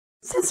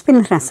සස්පෙන්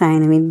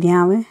රසායන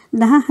විද්‍යාව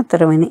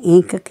 14 වන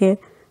ඒකකය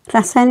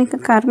රසායනික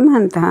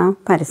කර්මාන්ත හා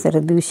පරිසර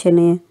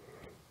දූෂණය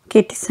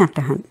කෙටි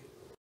සටහන්.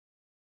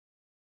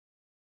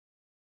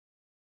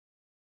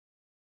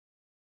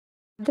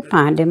 අද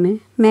පාඩම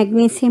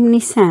මැග්නීසියම්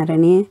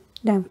නිස්සාරණය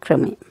ඩව්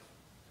ක්‍රමය.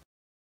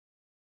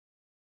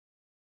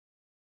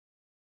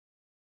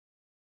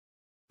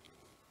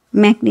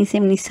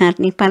 මැග්නීසියම්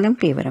නිස්සාරණයේ පළමු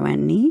පියවර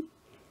වන්නේ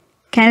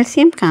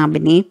කැල්සියම්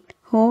කාබනේට්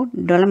හෝ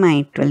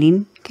ඩොලමයිට් වලින්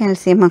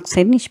කැල්සියම්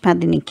ඔක්සයිඩ්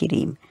නිෂ්පාදනය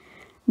කිරීම.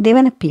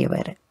 දෙවන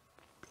පියවර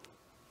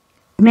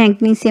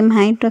මැග්නීසියම්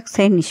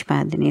හයිඩ්‍රොක්සයිඩ්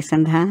නිෂ්පාදනය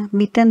සඳහා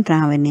බිටන්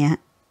ද්‍රාවණය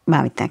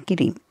භාවිත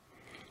කිරීම.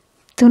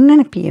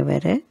 තුන්වන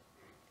පියවර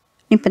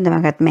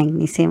නිපදවාගත්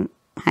මැග්නීසියම්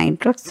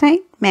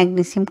හයිඩ්‍රොක්සයිඩ්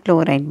මැග්නීසියම්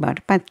ක්ලෝරයිඩ්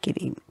බවට පත්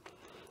කිරීම.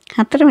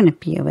 හතරවන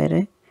පියවර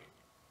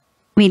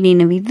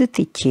විලීන විද්‍යුත්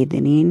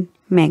විච්ඡේදනයෙන්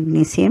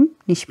මැග්නීසියම්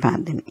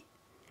නිෂ්පාදනය.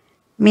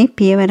 මේ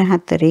පියවර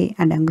හතරේ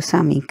අඩංගු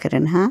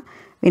සමීකරණ හා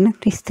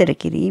වෙනත් විස්තර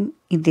කිරීම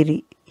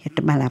ඉදිරියට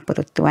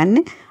බලාපොරොත්තු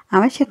වන්න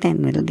අවශ්‍ය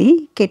තැන්වලදී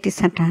කෙටි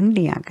සටහන්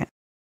ලියා ගන්න.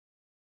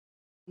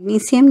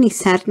 මැග්නීසියම්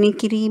නිස්සාරණය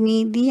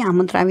කිරීමේදී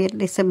අමුද්‍රව්‍ය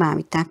ලෙස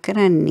භාවිත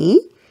කරන්නේ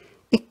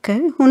 1.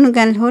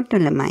 හුණුගල් හෝ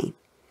ඩොලමයිට්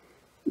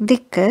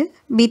 2.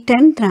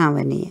 බිටන්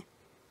ද්‍රාවණය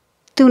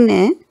 3.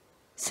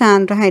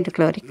 සාන්ද්‍ර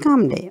හයිඩ්‍රොක්ලෝරික්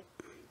ආම්ලය.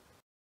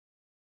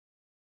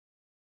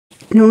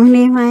 ලුණු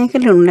ලේවායක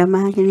ලුණු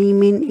ලබා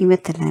ගැනීමෙන්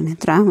ඉවත ලන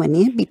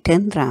ද්‍රාවණය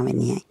බිටන්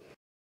ද්‍රාවණයයි.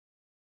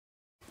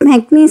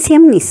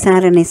 මැග්නීසියම්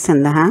නිස්සාරණය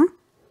සඳහා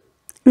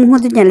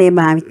මුහුදු ජලය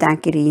භාවිත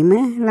කිරීම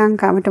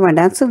ලංකාවට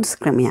වඩා සුදුසු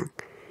ක්‍රමයක්.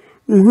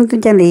 මුහුදු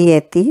ජලයේ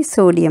ඇති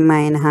සෝඩියම්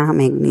අයන හා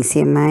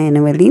මැග්නීසියම් අයන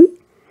වලින්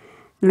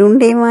ලුණු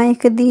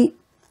ලේවායකදී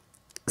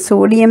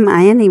සෝඩියම්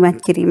අයන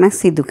ඉවත් කිරීමක්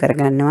සිදු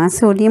කරගන්නවා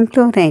සෝඩියම්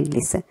ක්ලෝරයිඩ්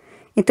ලෙස.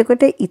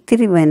 එතකොට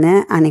ඉතිරි වන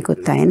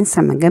අනෙකුත් අයන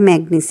සමග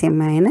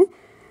මැග්නීසියම් අයන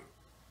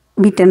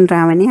බිටන්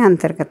ද්‍රාවණය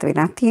අන්තර්ගත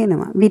වෙලා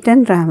තියෙනවා.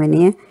 බිටන්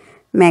ද්‍රාවණය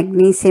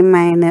මැග්නීසියම්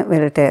අයන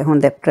වලට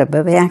හොඳ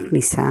ප්‍රභවයක්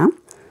නිසා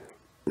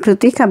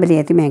පෘථිවි කබලයේ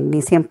ඇති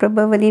මැග්නීසියම්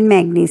ප්‍රභව වලින්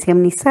මැග්නීසියම්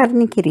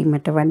නිස්සාරණය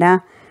කිරීමට වඩා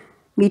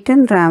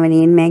බිටන්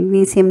ද්‍රාවණයෙන්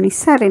මැග්නීසියම්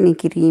නිස්සාරණය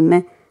කිරීම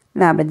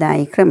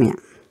ලාභදායී ක්‍රමයක්.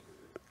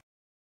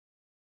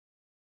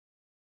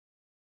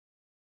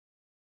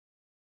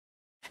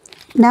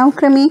 ඩව්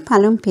ක්‍රමයේ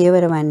පළමු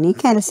පියවර වන්නේ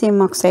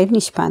කැල්සියම් ඔක්සයිඩ්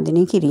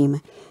නිෂ්පාදනය කිරීම.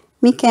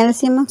 මේ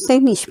කැල්සියම්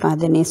ඔක්සයිඩ්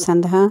නිෂ්පාදනය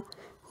සඳහා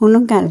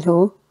හුණුගල්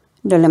හෝ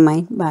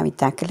ඩොලමයිට්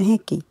භාවිත කළ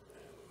හැකියි.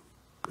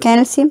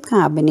 කැල්සියම්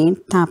කාබනේට්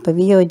තාප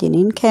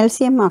වියෝජනයෙන්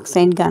කැල්සියම්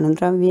ඔක්සයිඩ් ඝන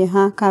ද්‍රව්‍ය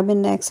හා කාබන්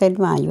ඩයොක්සයිඩ්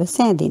වායුව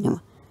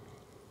සෑදෙනවා.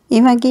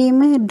 ඒ වගේම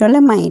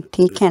dolomite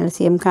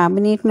calcium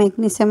carbonate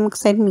magnesium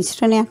oxide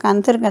මිශ්‍රණයක්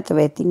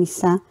අන්තර්ගතව ඇති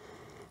නිසා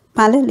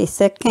ඵල ලෙස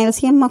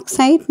කැල්සියම්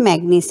ඔක්සයිඩ්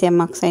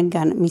මැග්නීසියම් ඔක්සයිඩ්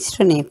ඝන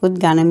මිශ්‍රණයකුත්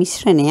ඝන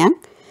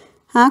මිශ්‍රණයක්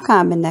හා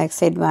කාබන්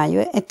ඩයොක්සයිඩ්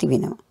වායුව ඇති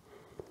වෙනවා.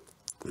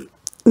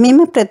 මෙම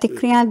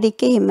ප්‍රතික්‍රියා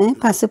දෙකේම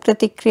පසු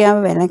ප්‍රතික්‍රියාව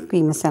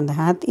වැළැක්වීම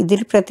සඳහාත්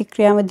ඉදිරි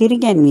ප්‍රතික්‍රියාව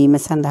දිරිගැන්වීම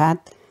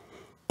සඳහාත්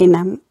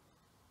එනම්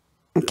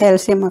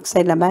කැල්සියම්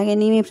ඔක්සයිඩ් ලබා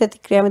ගැනීමේ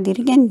ප්‍රතික්‍රියාව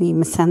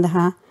දිරිගැන්වීම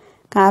සඳහා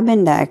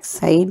කාබන්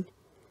ඩයොක්සයිඩ්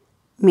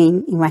මෙන්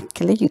ඉවත්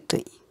කළ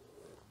යුතුයි.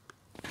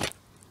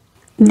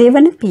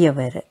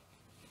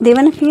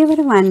 දෙවන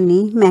පියවර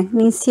වන්නේ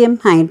මැග්නීසියම්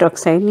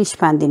හයිඩ්‍රොක්සයිඩ්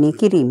නිෂ්පාදනය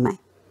කිරීමයි.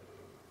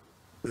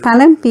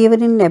 පළමු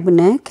පියවරින්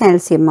ලැබුණ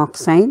කැල්සියම්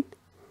ඔක්සයිඩ්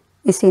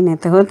එසේ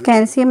නැතහොත්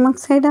කැල්සියම්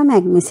ඔක්සයිඩ් හා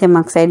මැග්නීසියම්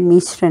ඔක්සයිඩ්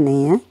මිශ්‍රණය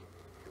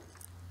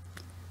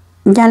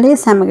ජලය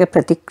සමග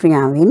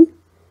ප්‍රතික්‍රියාවෙන්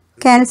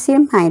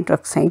කැල්සියම්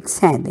හයිඩ්‍රොක්සයිඩ්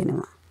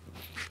සෑදෙනවා.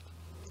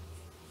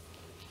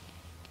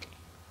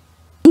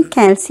 මේ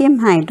කැල්සියම්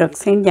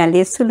හයිඩ්‍රොක්සයිඩ්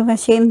ජලයේ සුළු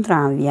වශයෙන්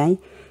ද්‍රාව්‍යයි.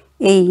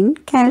 එයින්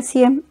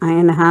කැල්සියම්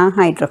අයන හා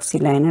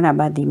හයිඩ්‍රොක්සිල් අයන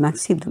ලබා දීමක්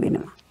සිදු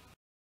වෙනවා.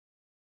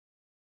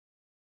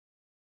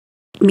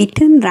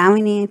 බිටන්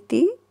ද්‍රාවණයේ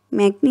ඇති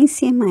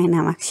මැග්නීසියම් අයන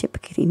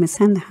අවක්ෂේප කිරීම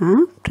සඳහා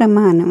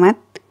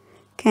ප්‍රමාණවත්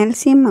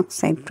කැල්සියම්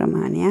ඔක්සයිඩ්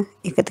ප්‍රමාණයක්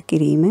එකතු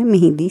කිරීම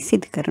මෙහිදී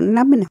සිදු කරනු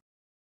ලබනවා.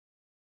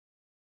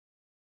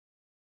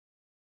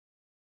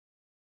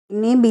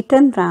 මේ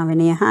බිටන්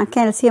ද්‍රාවණය හා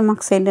කැල්සියම්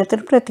ඔක්සයිඩ්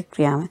අතර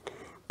ප්‍රතික්‍රියාව.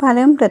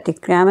 පළමු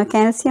ප්‍රතික්‍රියාව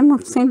කැල්සියම්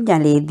ඔක්සයිඩ්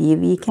ජලයේදී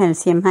වී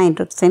කැල්සියම්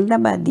හයිඩ්‍රොක්සයිඩ්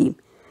ලබා දීම.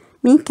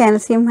 මේ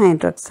කැල්සියම්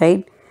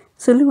හයිඩ්‍රොක්සයිඩ්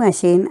සුළු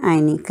වශයෙන්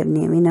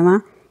අයනීකරණය වෙනවා.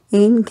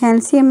 එයින්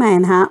කැල්සියම්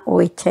අයන හා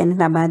OH අයන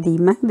ලබා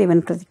දීමක්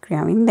දෙවන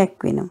ප්‍රතික්‍රියාවෙන්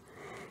දැක්වෙනවා.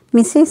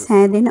 මෙසේ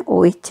සෑදෙන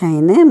OH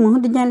අයන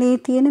මුහුදු ජලයේ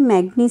තියෙන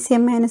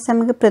මැග්නීසියම් අයන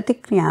සමග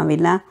ප්‍රතික්‍රියා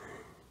වෙලා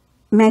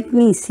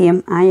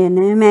මැග්නීසියම් අයන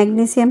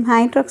මැග්නීසියම්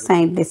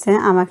හයිඩ්‍රොක්සයිඩ් ලෙස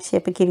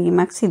අවක්ෂේප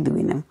කිරීමක් සිදු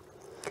වෙනවා.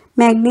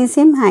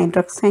 මැග්නීසියම්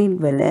හයිඩ්‍රොක්සයිඩ්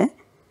වල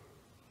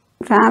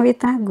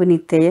ද්‍රාව්‍යතා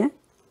ගුණිතය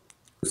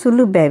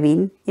සුළු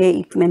බැවින් ඒ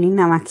ඉක්මනින්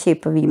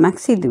අවක්ෂේප වීමක්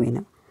සිදු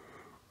වෙනවා.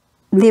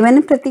 දෙවන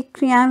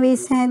ප්‍රතික්‍රියාවේ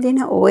සෑදෙන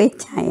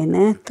OH අයන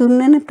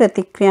තුන්වන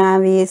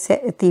ප්‍රතික්‍රියාවේ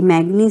ඇති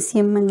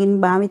මැග්නීසියම් මගින්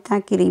භාවිත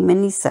කිරීම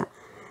නිසා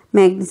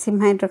මැග්නීසියම්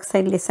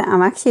හයිඩ්‍රොක්සයිඩ් ලෙස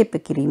අවක්ෂේප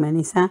කිරීම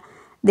නිසා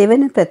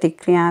දෙවන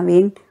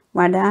ප්‍රතික්‍රියාවෙන්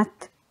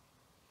වඩාත්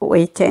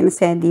OH අයන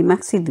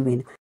සෑදීමක් සිදු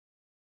වෙනවා.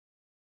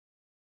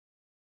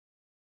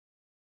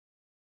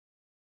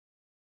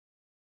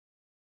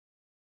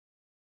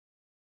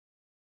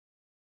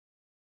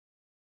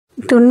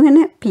 තුන්වන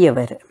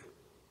පියවර.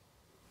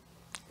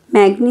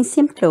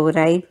 Magnesium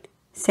chloride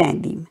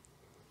සෑදීම.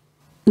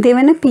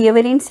 දෙවන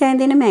පියවරින්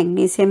සෑදෙන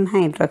මැග්නීසියම්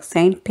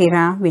හයිඩ්‍රොක්සයිඩ්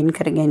පෙරා වෙන්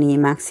කර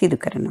ගැනීමක් සිදු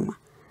කරනවා.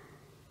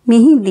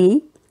 මෙහිදී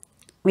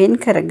වෙන්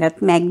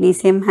කරගත්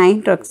මැග්නීසියම්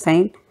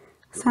හයිඩ්‍රොක්සයිඩ්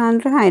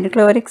සාන්ද්‍ර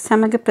හයිඩ්‍රොක්ලෝරික්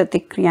සමග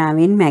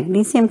ප්‍රතික්‍රියාවෙන්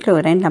මැග්නීසියම්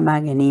ක්ලෝරයිඩ් ලබා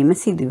ගැනීම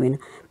සිදු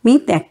වෙනවා. මේ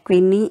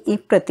දැක්වෙන්නේ ඒ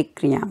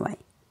ප්‍රතික්‍රියාවයි.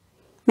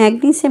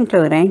 මැග්නීසියම්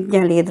ක්ලෝරයිඩ්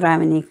ජලීය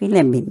ද්‍රාවණයකින්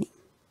ලැබෙන්නේ.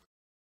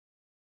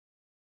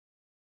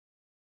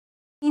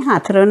 මේ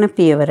හතරවන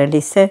පියවර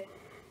ලෙස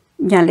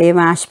ජලය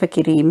වාෂ්ප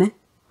කිරීම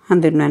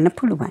හඳුන්වන්න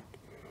පුළුවන්.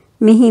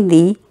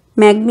 මෙහිදී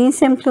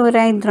මැග්නීසියම්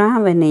ක්ලෝරයිඩ්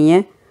ද්‍රාවණය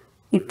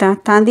ඉතා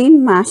තදින්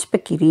වාෂ්ප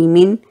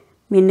කිරීමෙන්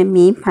මෙන්න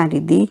මේ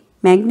පරිදි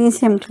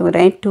මැග්නීසියම්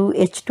ක්ලෝරයිඩ්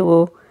 2H2O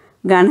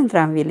ඝන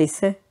ද්‍රව්‍ය ලෙස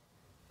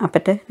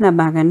අපට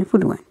ලබා ගන්න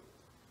පුළුවන්.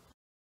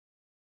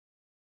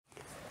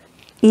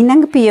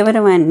 ඊළඟ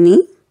පියවර වන්නේ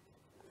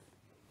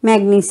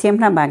මැග්නීසියම්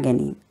ලබා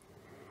ගැනීම.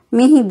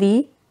 මෙහිදී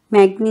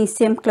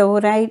මැග්නීසියම්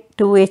ක්ලෝරයිඩ්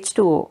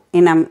 2H2O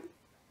එනම්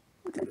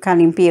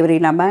කලින් පියවරේ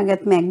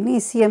ලබාගත්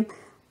මැග්නීසියම්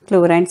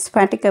ක්ලෝරයිඩ්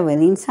ස්ෆටික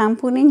වලින්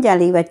සම්පූර්ණයෙන්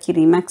ජලීයවත්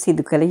කිරීමක්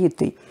සිදු කළ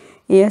යුතුයි.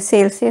 එය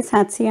සෙල්සියස්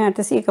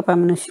 700-800ක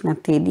පමණ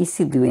උෂ්ණත්වයේදී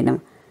සිදු වෙනවා.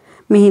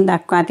 මෙහි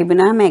දක්වා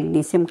තිබෙනවා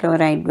මැග්නීසියම්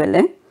ක්ලෝරයිඩ් වල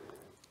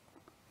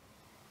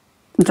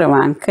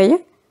ද්‍රවාංකය.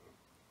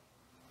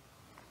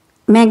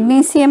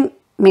 මැග්නීසියම්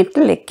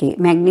මෙටල් එකේ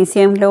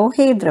මැග්නීසියම්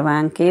ලෝහයේ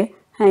ද්‍රවාංකය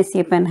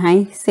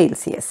 650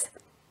 සෙල්සියස්.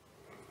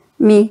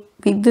 මේ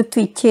විද්‍යුත්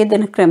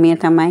විච්ඡේදන ක්‍රමය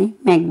තමයි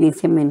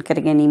මැග්නීසියම් වෙන්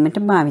කර ගැනීමට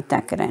භාවිත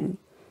කරන්නේ.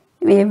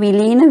 මේ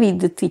විලීන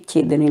විද්‍යුත්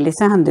විච්ඡේදන ලෙස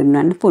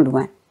හඳුන්වන්න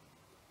පුළුවන්.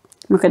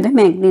 මොකද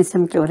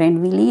මැග්නීසියම්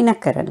ක්ලෝරයිඩ් විලීන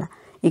කරලා,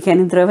 ඒ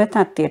කියන්නේ ද්‍රව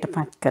තත්ත්වයට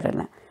පත්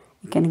කරලා,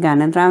 ඒ කියන්නේ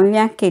ඝන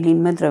ද්‍රව්‍යයක්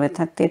කෙලින්ම ද්‍රව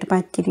තත්ත්වයට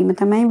පත් කිරීම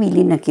තමයි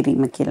විලීන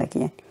කිරීම කියලා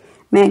කියන්නේ.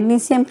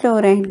 මැග්නීසියම්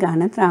ක්ලෝරයිඩ්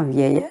ඝන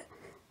ද්‍රව්‍යය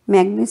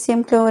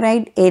මැග්නීසියම්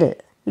ක්ලෝරයිඩ් L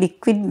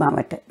ලික්විඩ්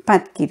බවට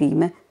පත්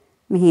කිරීම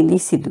මෙහිදී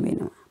සිදු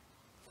වෙනවා.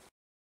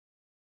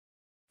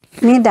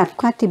 මේ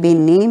දක්වා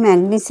තිබෙන්නේ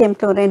මැග්නීසියම්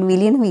ක්ලෝරයිඩ්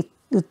විලීන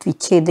විද්‍යුත්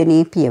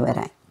විච්ඡේදනයේ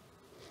පියවරයි.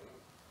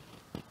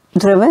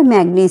 ද්‍රව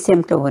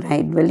මැග්නීසියම්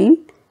ක්ලෝරයිඩ් වලින්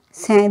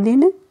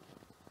සෑදෙන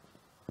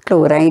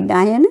ක්ලෝරයිඩ්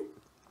අයන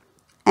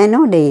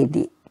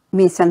ඇනෝඩයේදී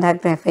මේ සඳහා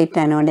ග්‍රැෆයිට්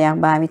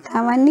ඇනෝඩයක් භාවිත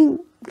වන්නේ.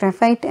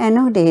 ග්‍රැෆයිට්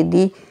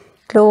ඇනෝඩයේදී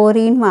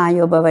ක්ලෝරීන්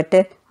වායුව බවට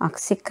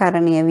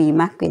ඔක්සිකරණය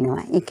වීමක්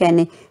වෙනවා. ඒ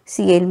කියන්නේ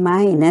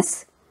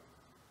Cl-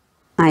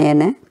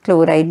 අයන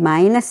ක්ලෝරයිඩ්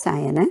මායිනස්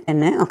අයන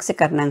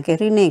ඔක්සිකරණාංකය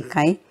ඍණ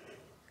 1යි.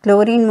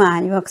 ක්ලෝරීන්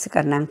වායුව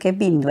ඔක්සිකරණාංකය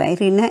 0යි.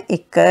 ඍණ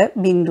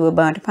 1 බිඳුව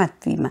බවට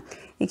පත්වීම.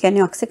 ඒ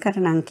කියන්නේ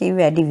ඔක්සිකරණාංකයේ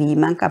වැඩි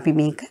වීමක් අපි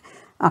මේක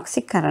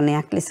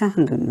ඔක්සිකරණයක් ලෙස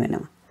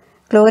හඳුන්වනවා.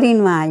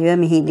 ක්ලෝරීන් වායුව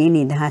මෙහිදී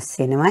නිදහස්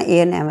වෙනවා.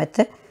 එය නැවත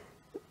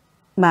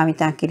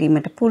භාවිත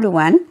කිරීමට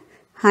පුළුවන්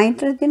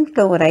හයිඩ්‍රජන්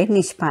ක්ලෝරයිඩ්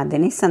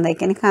නිෂ්පාදනය සඳහා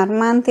කියන්නේ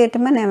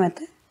කර්මාන්තයටම නැවත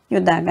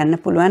යොදා ගන්න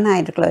පුළුවන්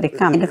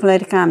හයිඩ්‍රොක්ලෝරික් ආම්ලය.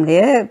 හයිඩ්‍රොක්ලෝරික් ආම්ලය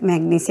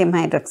මැග්නීසියම්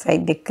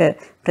හයිඩ්‍රොක්සයිඩ් එක්ක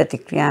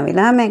ප්‍රතික්‍රියා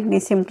වෙලා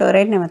මැග්නීසියම්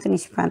ක්ලෝරයිඩ් නැවත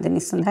නිෂ්පාදනය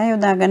සඳහා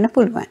යොදා ගන්න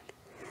පුළුවන්.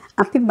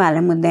 අපි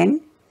බලමු දැන්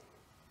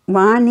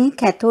වානේ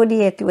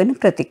කැතෝඩයේ ඇතිවන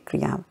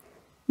ප්‍රතික්‍රියාව.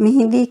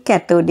 මෙහිදී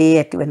කැතෝඩයේ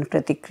ඇතිවන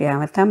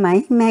ප්‍රතික්‍රියාව තමයි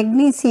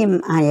මැග්නීසියම්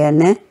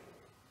අයන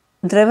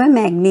ද්‍රව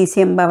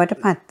මැග්නීසියම් බවට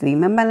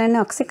පත්වීම. බලන්න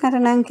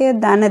ඔක්සිකරණාංකය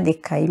ධන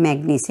 2යි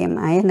මැග්නීසියම්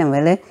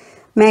අයනවල.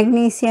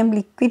 මැග්නීසියම්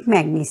ලික්විඩ්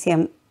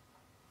මැග්නීසියම්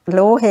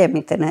ලෝහය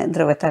මෙතන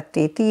ද්‍රව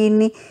තත්ත්වයේ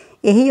තියෙන්නේ.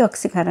 එහි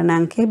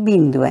ඔක්සිකරණාංකය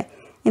 0යි.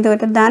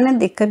 එතකොට ධන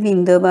 2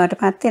 බිඳුව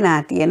බවට පත්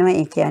වෙලා තියෙනවා.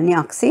 ඒ කියන්නේ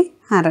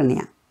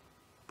ඔක්සිහරණයක්.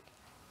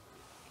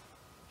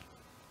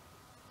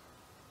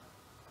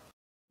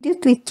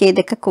 විද්‍යුත්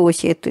විච්ඡේදක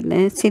කෝෂය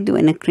තුළ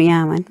සිදුවන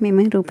ක්‍රියාවන් මෙම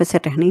රූප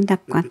සටහනින්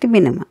දක්වා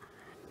තිබෙනවා.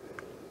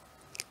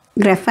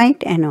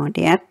 ග්‍රැෆයිට්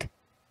ඇනෝඩයත්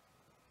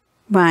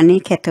වානේ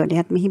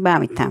කැතෝඩයත් මෙහි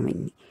භාවිත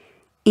වෙන්නේ.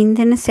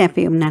 ඉන්ධන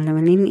සැපයුම් නල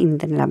වලින්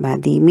ඉන්ධන ලබා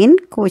දීමෙන්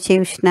කෝෂයේ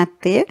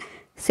උෂ්ණත්වය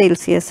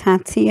සෙල්සියස්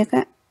 700ක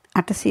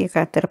 800ක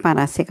අතර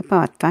පරාසයක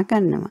පවත්වා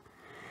ගන්නවා.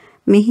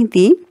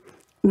 මෙහිදී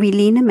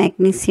විලීන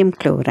මැග්නීසියම්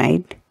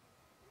ක්ලෝරයිඩ්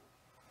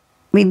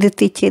විද්‍යුත්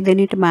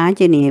විච්ඡේදනයට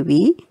භාජනය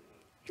වී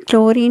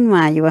ක්ලෝරීන්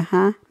වායුව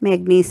හා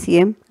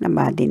මැග්නීසියම්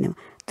ලබා දෙනවා.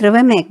 ද්‍රව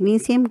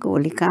මැග්නීසියම්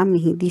ගෝලිකා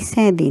මෙහිදී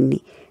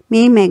සෑදෙන්නේ.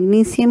 මේ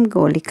මැග්නීසියම්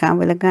ගෝලිකා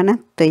වල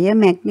ඝනත්වය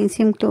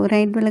මැග්නීසියම්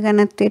ක්ලෝරයිඩ් වල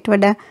ඝනත්වයට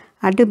වඩා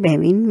අඩු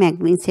බැවින්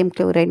මැග්නීසියම්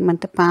ක්ලෝරයිඩ්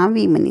මත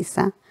පාවීම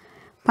නිසා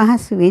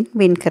පහසුවෙන්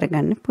වෙන්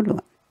කරගන්න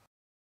පුළුවන්.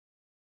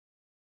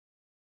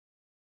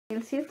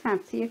 සෙල්සියස්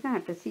 700ක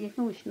 800ක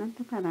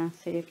උෂ්ණත්ව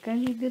පරාසයක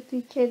විද්‍යුත්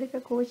විච්ඡේදක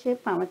කෝෂය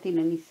පවතින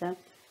නිසා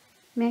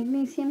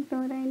මැග්නීසියම්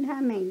ක්ලෝරයිඩ්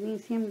හා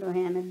මැග්නීසියම් ලෝහ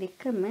යන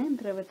දෙකම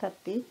ද්‍රව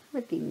තත්ත්වයේ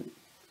පවතින්නේ.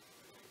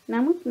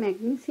 නමුත්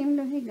මැග්නීසියම්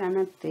ලෝහයේ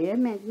ඝනත්වය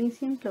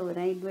මැග්නීසියම්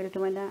ක්ලෝරයිඩ් වලට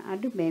වඩා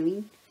අඩු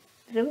බැවින්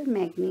ද්‍රව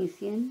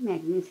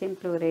මැග්නීසියම්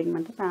ක්ලෝරයිඩ්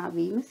මත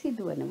පාවීම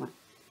සිදුවනවා.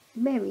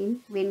 බැවින්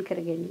වෙන් කර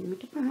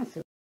ගැනීමට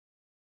පහසුයි.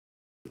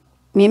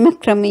 මෙම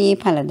ක්‍රමයේ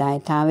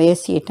ඵලදායීතාවය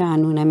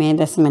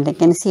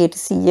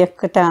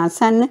 99.100කට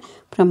ආසන්න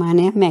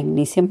ප්‍රමාණයක්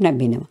මැග්නීසියම්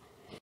ලැබෙනවා.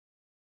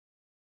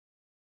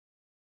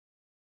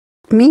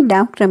 මේ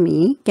ඩව්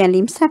ක්‍රමයේ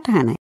ගැලීම්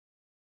සටහනයි.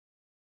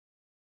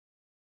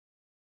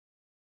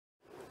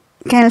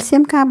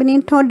 කැල්සියම්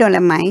කාබනේට් හෝ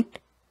ඩොලමයිට්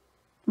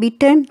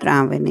බිටර්න්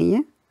ද්‍රාවණය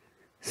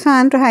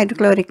සාන්ද්‍ර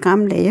හයිඩ්‍රොක්ලෝරික්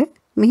අම්ලය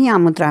මෙහි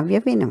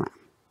අමුද්‍රව්‍ය වෙනවා.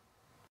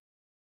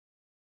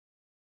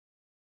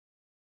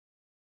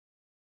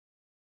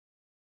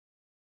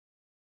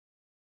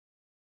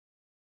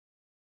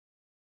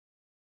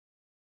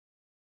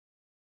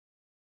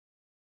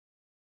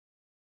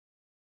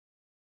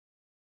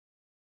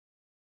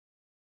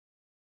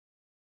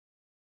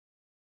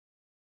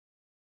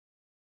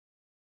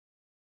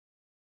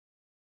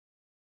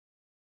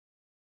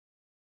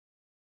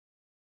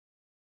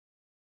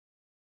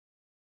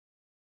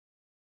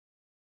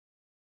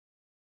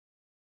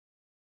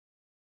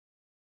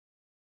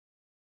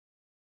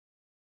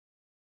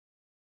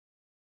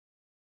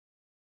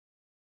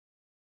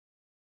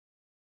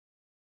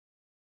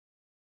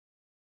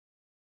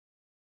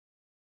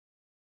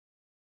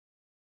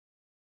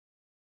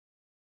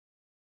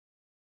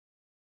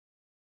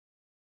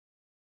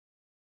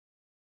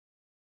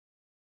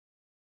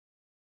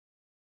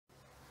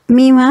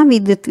 මේවා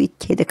විද්‍යුත්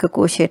විච්ඡේදක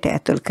කෝෂයට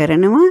ඇතුල්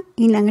කරනවා.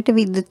 ඊළඟට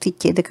විද්‍යුත්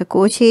විච්ඡේදක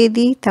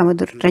කෝෂයේදී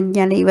තවදුරටත්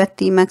ජල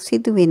ඉවත් වීමක්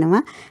සිදු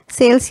වෙනවා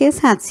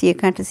සෙල්සියස්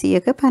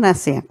 700-800ක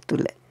පරාසයක්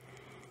තුල.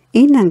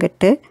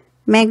 ඊළඟට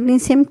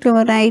මැග්නීසියම්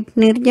ක්ලෝරයිඩ්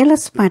නිර්ජල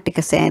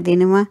ස්ෆටික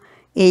සෑදෙනවා.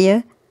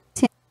 එය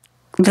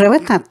ද්‍රව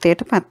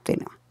තත්ත්වයට පත්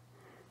වෙනවා.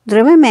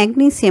 ද්‍රව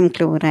මැග්නීසියම්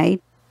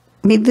ක්ලෝරයිඩ්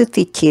විද්‍යුත්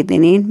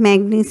විච්ඡේදනයෙන්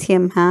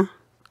මැග්නීසියම් හා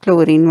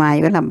ක්ලෝරින්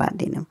වායුව ලබා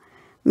දෙනවා.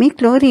 මේ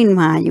ක්ලෝරින්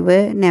වායුව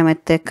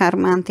නැවත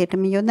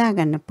කර්මාන්තයටම යොදා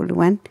ගන්න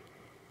පුළුවන්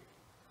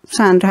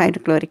සාන්ද්‍ර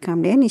හයිඩ්‍රොක්ලෝරික්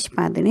අම්ලය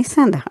නිෂ්පාදනය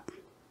සඳහා.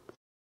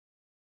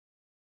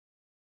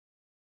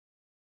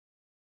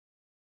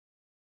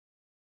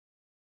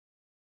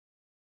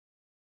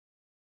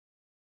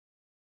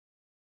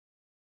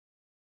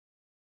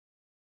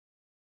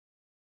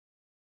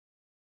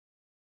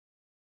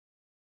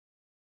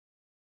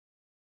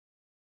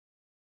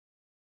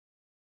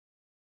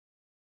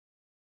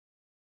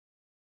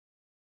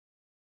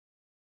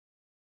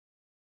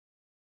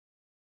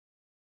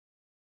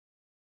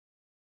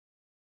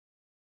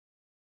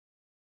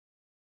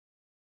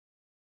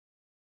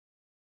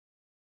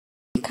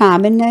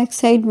 කාබන්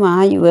ඩයොක්සයිඩ්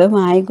වායුව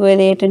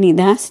වායුගෝලයට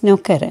නිදහස්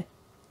නොකර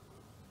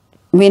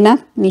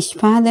වෙනත්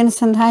නිෂ්පාදන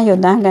සඳහා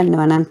යොදා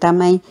ගන්නවා නම්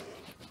තමයි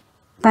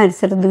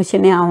පරිසර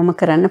දූෂණය අවම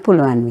කරන්න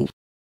පුළුවන් වෙන්නේ.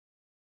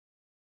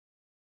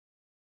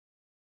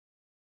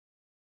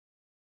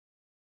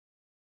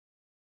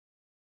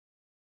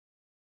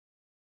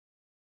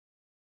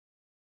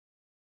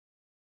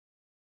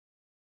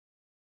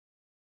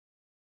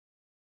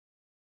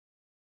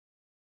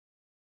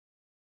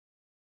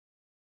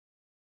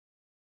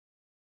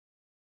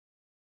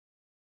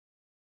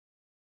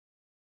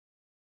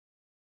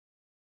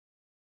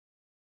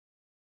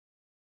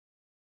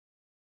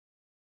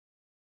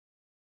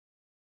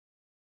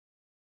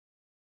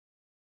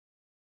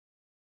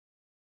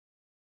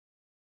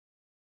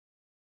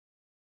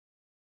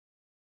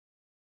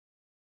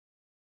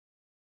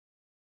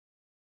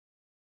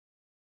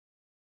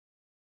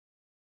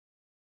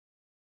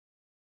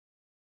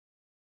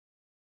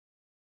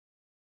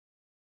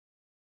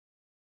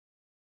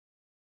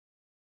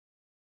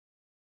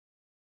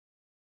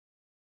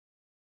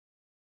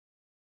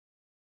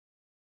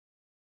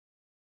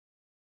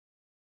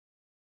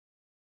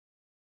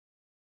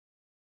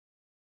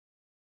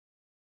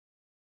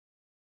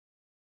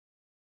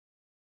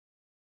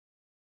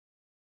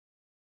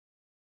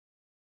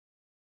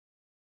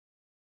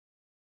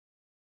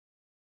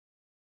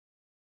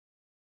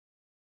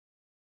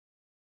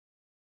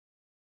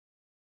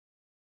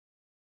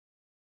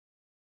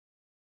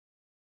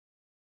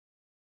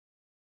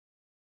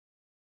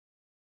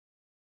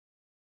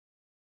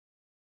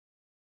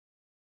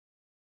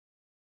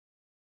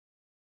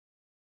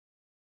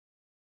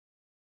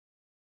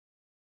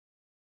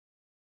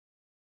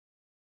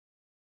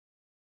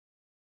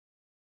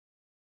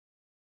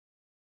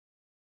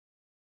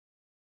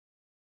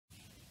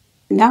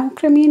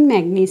 ක්‍රමයෙන්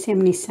මැග්නීසියම්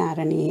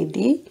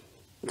නිස්සාරණයේදී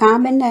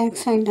කාබන්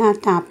ඩයොක්සයිඩ් හා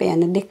තාපය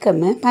යන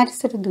දෙකම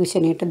පරිසර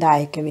දූෂණයට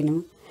දායක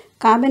වෙනවා.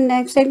 කාබන්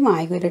ඩයොක්සයිඩ්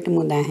වායුවලට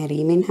මුදා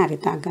හැරීමෙන්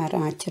හරිතාගාර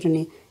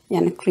ආචරණය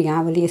යන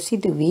ක්‍රියාවලිය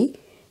සිදු වී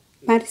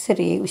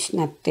පරිසරයේ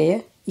උෂ්ණත්වය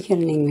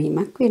ඉහළ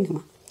නැංවීමක්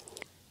වෙනවා.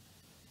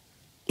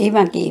 ඒ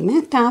වගේම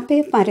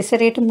තාපය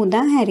පරිසරයට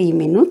මුදා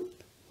හැරීමෙනුත්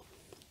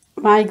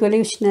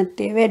වායුගෝලයේ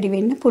උෂ්ණත්වය වැඩි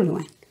වෙන්න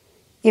පුළුවන්.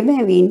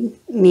 එබැවින්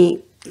මේ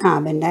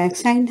කාබන්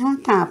ඩයොක්සයිඩ් හා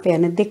තාපය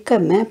යන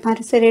දෙකම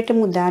පරිසරයට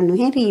මුදා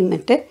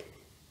නොහැරීමට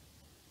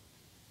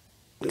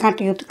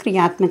කටයුතු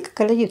ක්‍රියාත්මක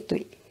කළ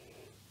යුතුයි.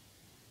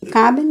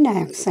 කාබන්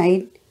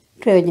ඩයොක්සයිඩ්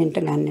ප්‍රයෝජනට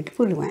ගන්නට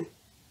පුළුවන්.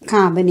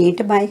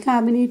 කාබනේට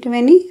බයිකාබනේට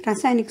වැනි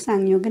රසායනික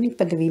සංයෝග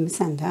නිපදවීම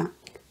සඳහා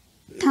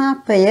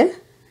තාපය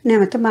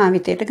නැවත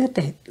භාවිතයට ගත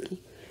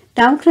හැකියි.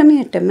 තව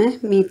ක්‍රමයකටම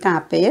මේ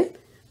තාපය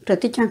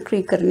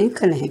ප්‍රතිචක්‍රීකරණය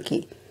කළ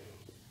හැකියි.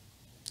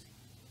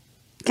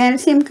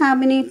 කැල්සියම්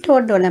කාබනේට්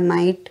හෝ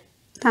ඩොලමයිට්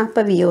තාප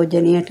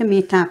වියෝජනයට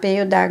මේ තාපය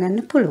යොදා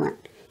ගන්න පුළුවන්.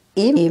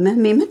 එමෙම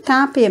මෙම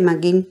තාපය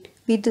මගින්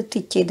විද්‍යුත්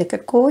විච්ඡේදක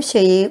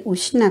කෝෂයේ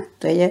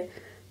උෂ්ණත්වය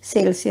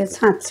සෙල්සියස්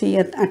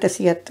 700ත්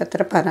 800ත්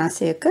අතර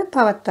පරාසයක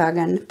පවත්වා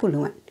ගන්න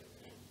පුළුවන්.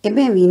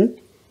 එබැවින්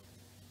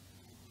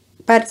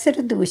පරිසර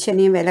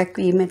දූෂණය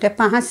වැළැක්වීමට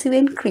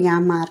පහසුවෙන්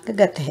ක්‍රියාමාර්ග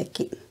ගත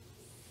හැකියි.